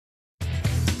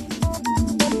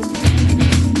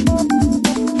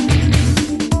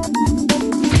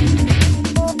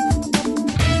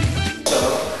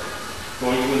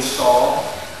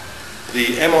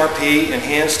MRP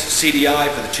Enhanced CDI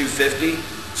for the 250.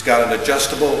 It's got an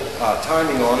adjustable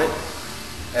timing on it.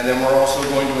 And then we're also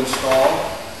going to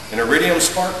install an iridium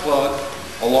spark plug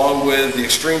along with the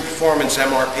Extreme Performance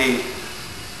MRP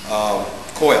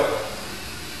coil.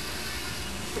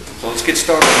 So let's get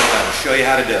started on that. I'll show you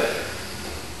how to do it.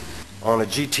 On a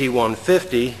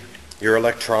GT150, your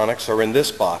electronics are in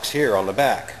this box here on the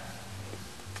back.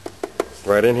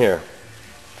 Right in here.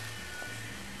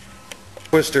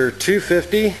 Twister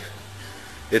 250,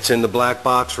 it's in the black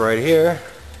box right here.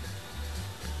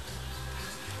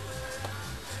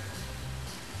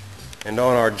 And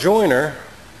on our joiner,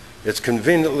 it's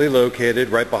conveniently located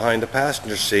right behind the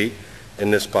passenger seat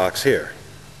in this box here.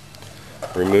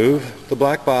 Remove the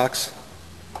black box,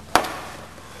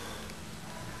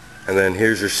 and then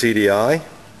here's your CDI,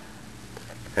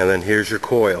 and then here's your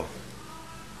coil.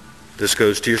 This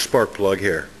goes to your spark plug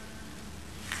here.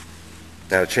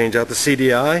 Now to change out the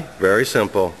CDI, very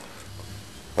simple.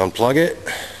 Unplug it,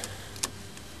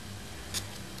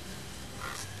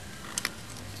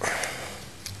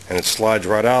 and it slides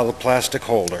right out of the plastic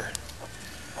holder.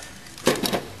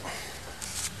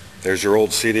 There's your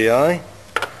old CDI.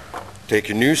 Take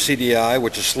your new CDI,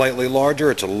 which is slightly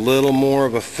larger. It's a little more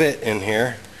of a fit in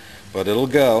here, but it'll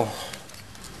go.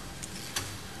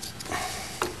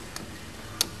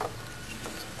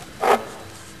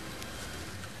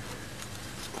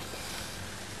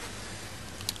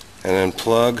 And then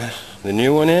plug the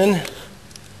new one in. And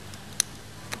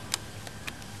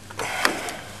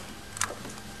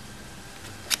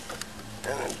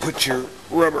then put your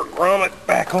rubber grommet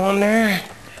back on there.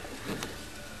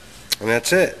 And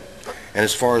that's it. And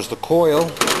as far as the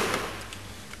coil,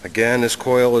 again, this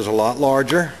coil is a lot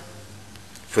larger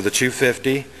for the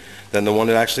 250 than the one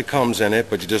that actually comes in it,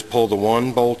 but you just pull the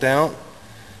one bolt out,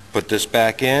 put this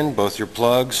back in, both your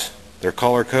plugs, they're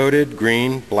color coded,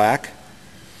 green, black,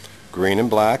 green and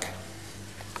black,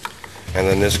 and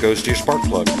then this goes to your spark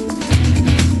plug.